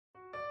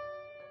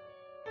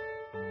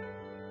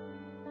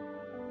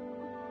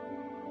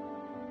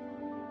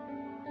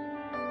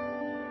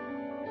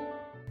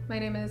My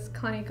name is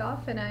Connie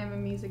Gough and I am a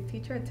music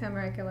teacher at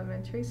Tamarack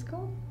Elementary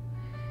School.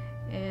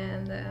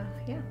 And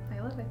yeah, I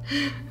love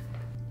it.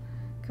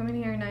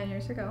 Coming here 9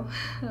 years ago,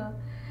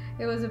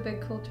 it was a big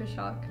culture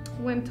shock.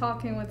 When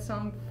talking with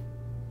some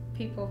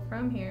people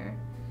from here,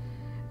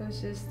 it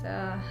was just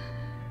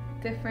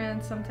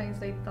different. Sometimes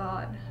they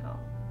thought, oh,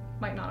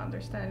 might not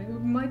understand.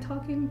 Am I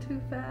talking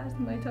too fast?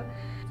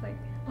 It's like,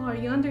 oh, are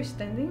you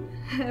understanding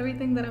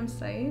everything that I'm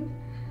saying?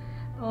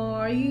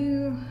 Or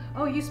you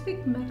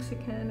speak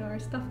Mexican or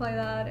stuff like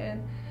that,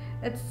 and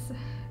it's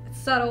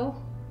subtle,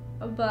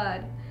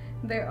 but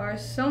there are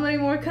so many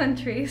more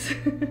countries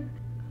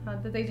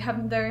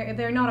that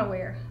they're not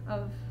aware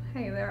of.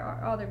 Hey, there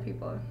are other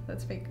people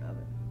that speak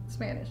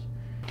Spanish.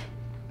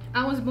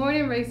 I was born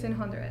and raised in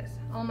Honduras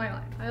all my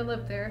life. I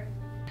lived there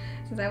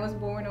since I was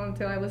born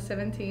until I was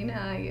 17.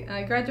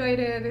 I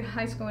graduated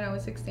high school when I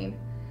was 16,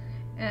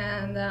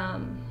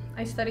 and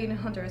I studied in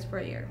Honduras for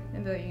a year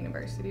in the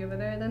university over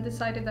there, then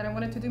decided that I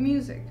wanted to do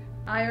music.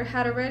 I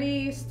had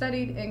already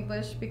studied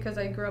English because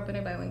I grew up in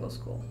a bilingual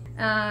school.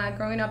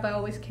 Growing up, I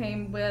always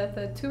came with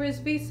a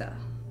tourist visa.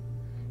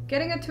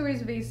 Getting a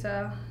tourist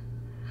visa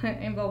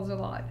involves a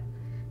lot,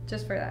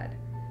 just for that.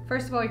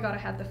 First of all, you gotta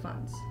have the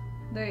funds.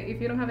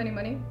 If you don't have any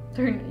money,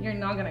 you're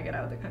not gonna get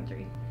out of the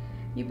country.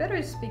 You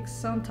better speak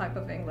some type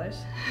of English.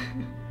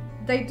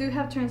 They do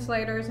have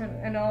translators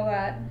and all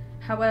that.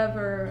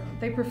 However,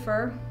 they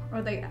prefer,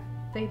 or they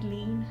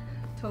lean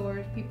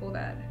toward people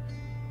that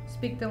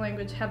speak the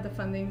language, have the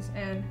fundings,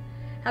 and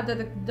have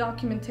the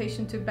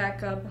documentation to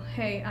back up,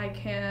 hey,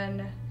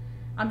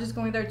 I'm just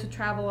going there to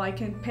travel, I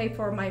can pay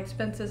for my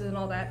expenses and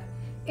all that.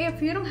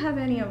 If you don't have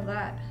any of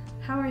that,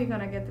 how are you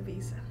gonna get the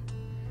visa?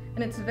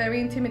 And it's a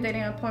very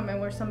intimidating appointment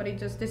where somebody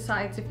just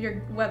decides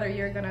whether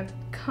you're gonna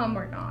come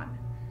or not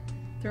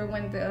through a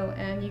window,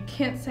 and you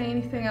can't say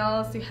anything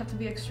else. You have to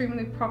be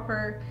extremely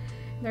proper.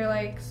 They're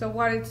like, so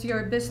what is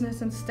your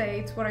business in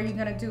States? What are you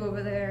gonna do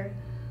over there?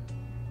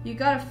 You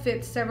gotta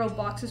fit several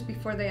boxes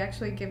before they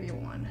actually give you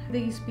one.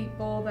 These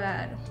people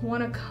that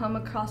wanna come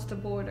across the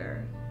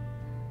border,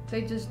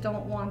 they just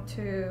don't want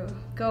to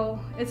go.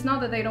 It's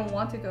not that they don't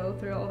want to go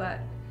through all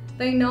that.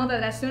 They know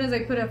that as soon as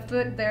they put a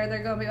foot there,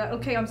 they're gonna be like,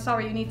 okay, I'm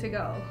sorry, you need to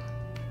go.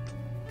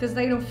 Because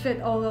they don't fit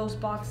all those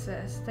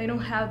boxes. They don't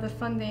have the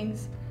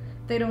fundings.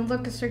 They don't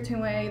look a certain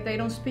way. They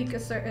don't speak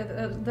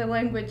the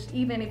language,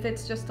 even if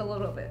it's just a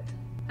little bit.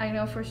 I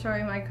know for sure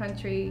in my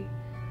country,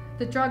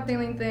 the drug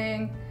dealing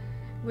thing,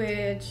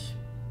 which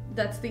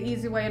that's the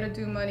easy way to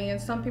do money,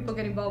 and some people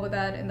get involved with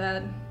that, and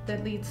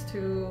that leads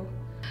to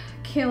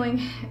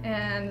killing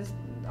and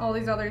all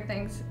these other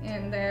things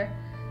in there,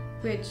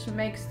 which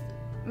makes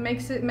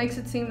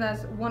it seem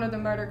that's one of the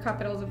murder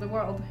capitals of the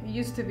world. It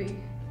used to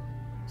be.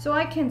 So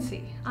I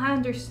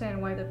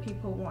understand why the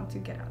people want to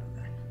get out of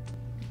that.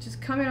 Just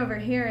coming over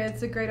here,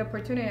 it's a great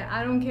opportunity.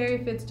 I don't care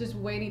if it's just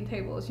waiting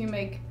tables.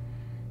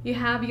 You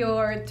have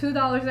your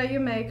 $2 that you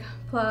make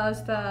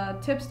plus the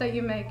tips that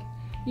you make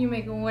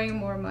way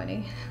more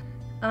money.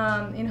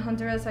 In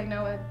Honduras, I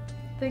know, I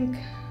think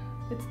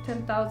it's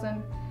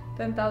 10,000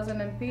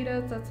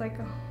 lempiras. That's like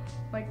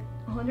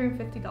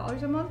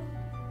 $150 a month,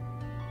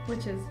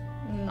 which is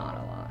not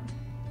a lot.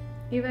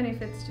 Even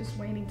if it's just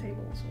waiting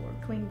tables or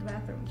cleaned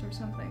bathrooms or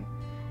something,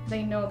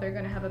 they know they're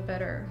gonna have a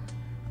better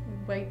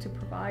way to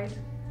provide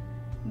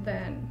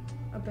than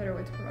a better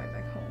way to provide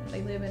back home.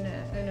 They live in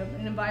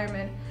an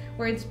environment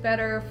where it's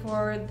better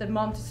for the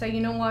mom to say,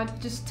 you know what,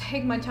 just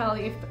take my child,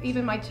 if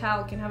even my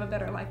child can have a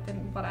better life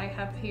than what I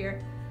have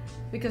here.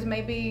 Because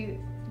maybe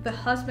the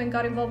husband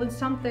got involved in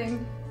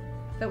something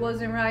that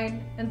wasn't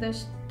right, and then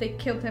they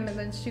killed him, and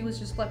then she was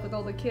just left with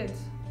all the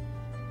kids.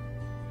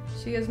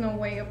 She has no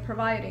way of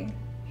providing.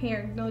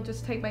 Here, no,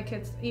 just take my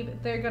kids.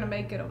 They're gonna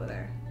make it over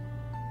there.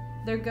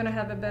 They're gonna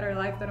have a better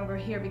life than over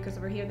here, because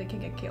over here they can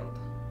get killed.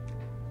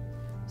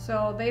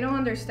 So they don't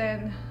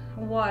understand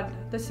what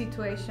the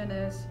situation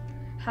is,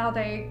 how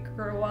they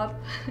grew up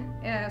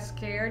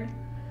scared,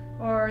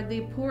 or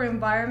the poor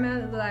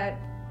environment that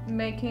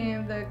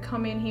making the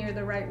coming here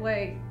the right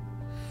way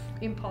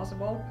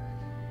impossible.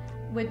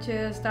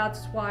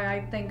 That's why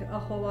I think a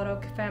whole lot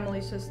of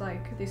families just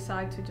like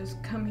decide to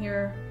just come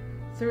here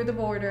through the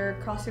border,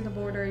 crossing the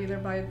border either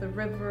by the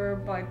river,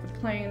 by the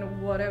plane, or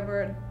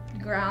whatever,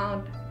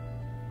 ground,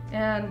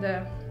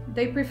 and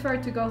they prefer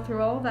to go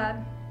through all that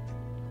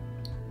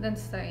than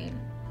staying,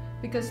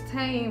 because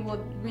staying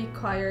would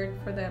require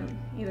for them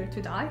either to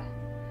die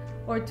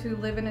or to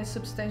live in a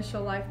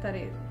substantial life that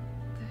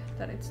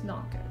it's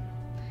not good.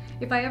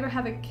 If I ever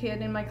have a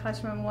kid in my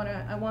classroom,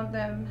 I want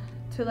them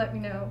to let me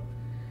know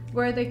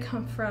where they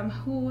come from,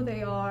 who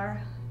they are,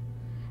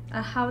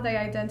 how they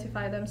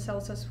identify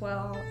themselves as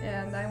well,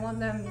 and I want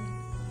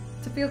them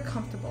to feel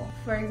comfortable.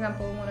 For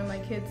example, one of my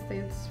kids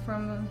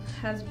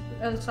has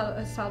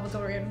a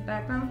Salvadorian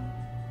background,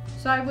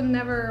 so I would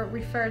never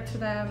refer to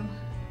them,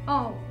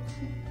 oh,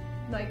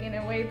 like in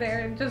a way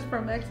they're just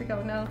from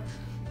Mexico. No,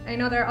 I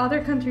know there are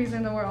other countries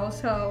in the world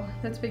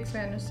that speak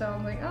Spanish, so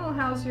I'm like, oh,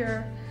 how's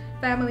your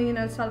family in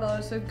El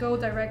Salvador? So go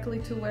directly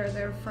to where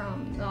they're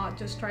from, not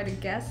just try to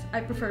guess.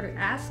 I prefer to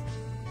ask.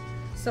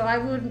 So I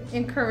would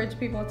encourage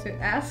people to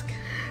ask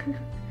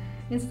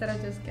instead of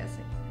just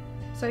guessing.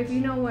 So if you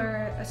know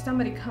where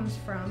somebody comes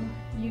from,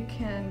 you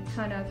can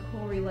kind of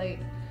correlate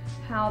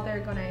how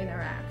they're going to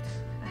interact,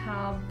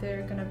 how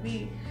they're going to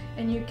be,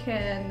 and you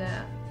can,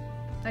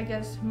 I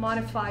guess,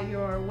 modify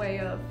your way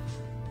of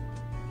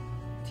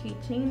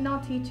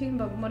not teaching,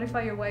 but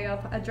modify your way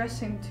of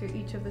addressing to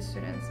each of the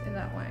students in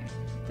that way,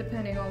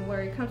 depending on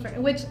where it comes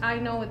from, which I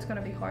know it's going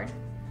to be hard.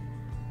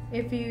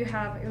 If you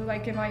have,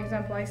 like in my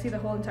example, I see the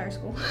whole entire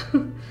school.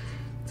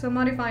 So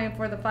modifying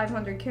for the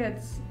 500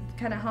 kids, it's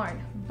kind of hard,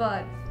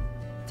 but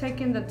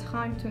taking the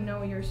time to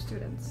know your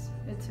students,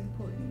 it's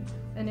important,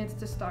 and it's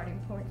the starting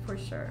point for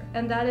sure.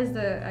 And that is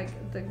the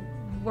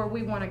where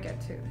we want to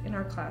get to in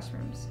our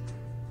classrooms,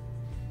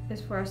 is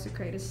for us to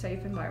create a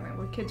safe environment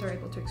where kids are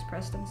able to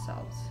express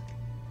themselves.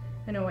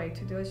 And a way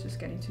to do it is just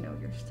getting to know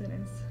your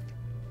students.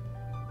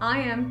 I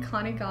am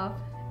Connie Gough,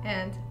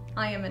 and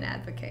I am an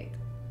advocate.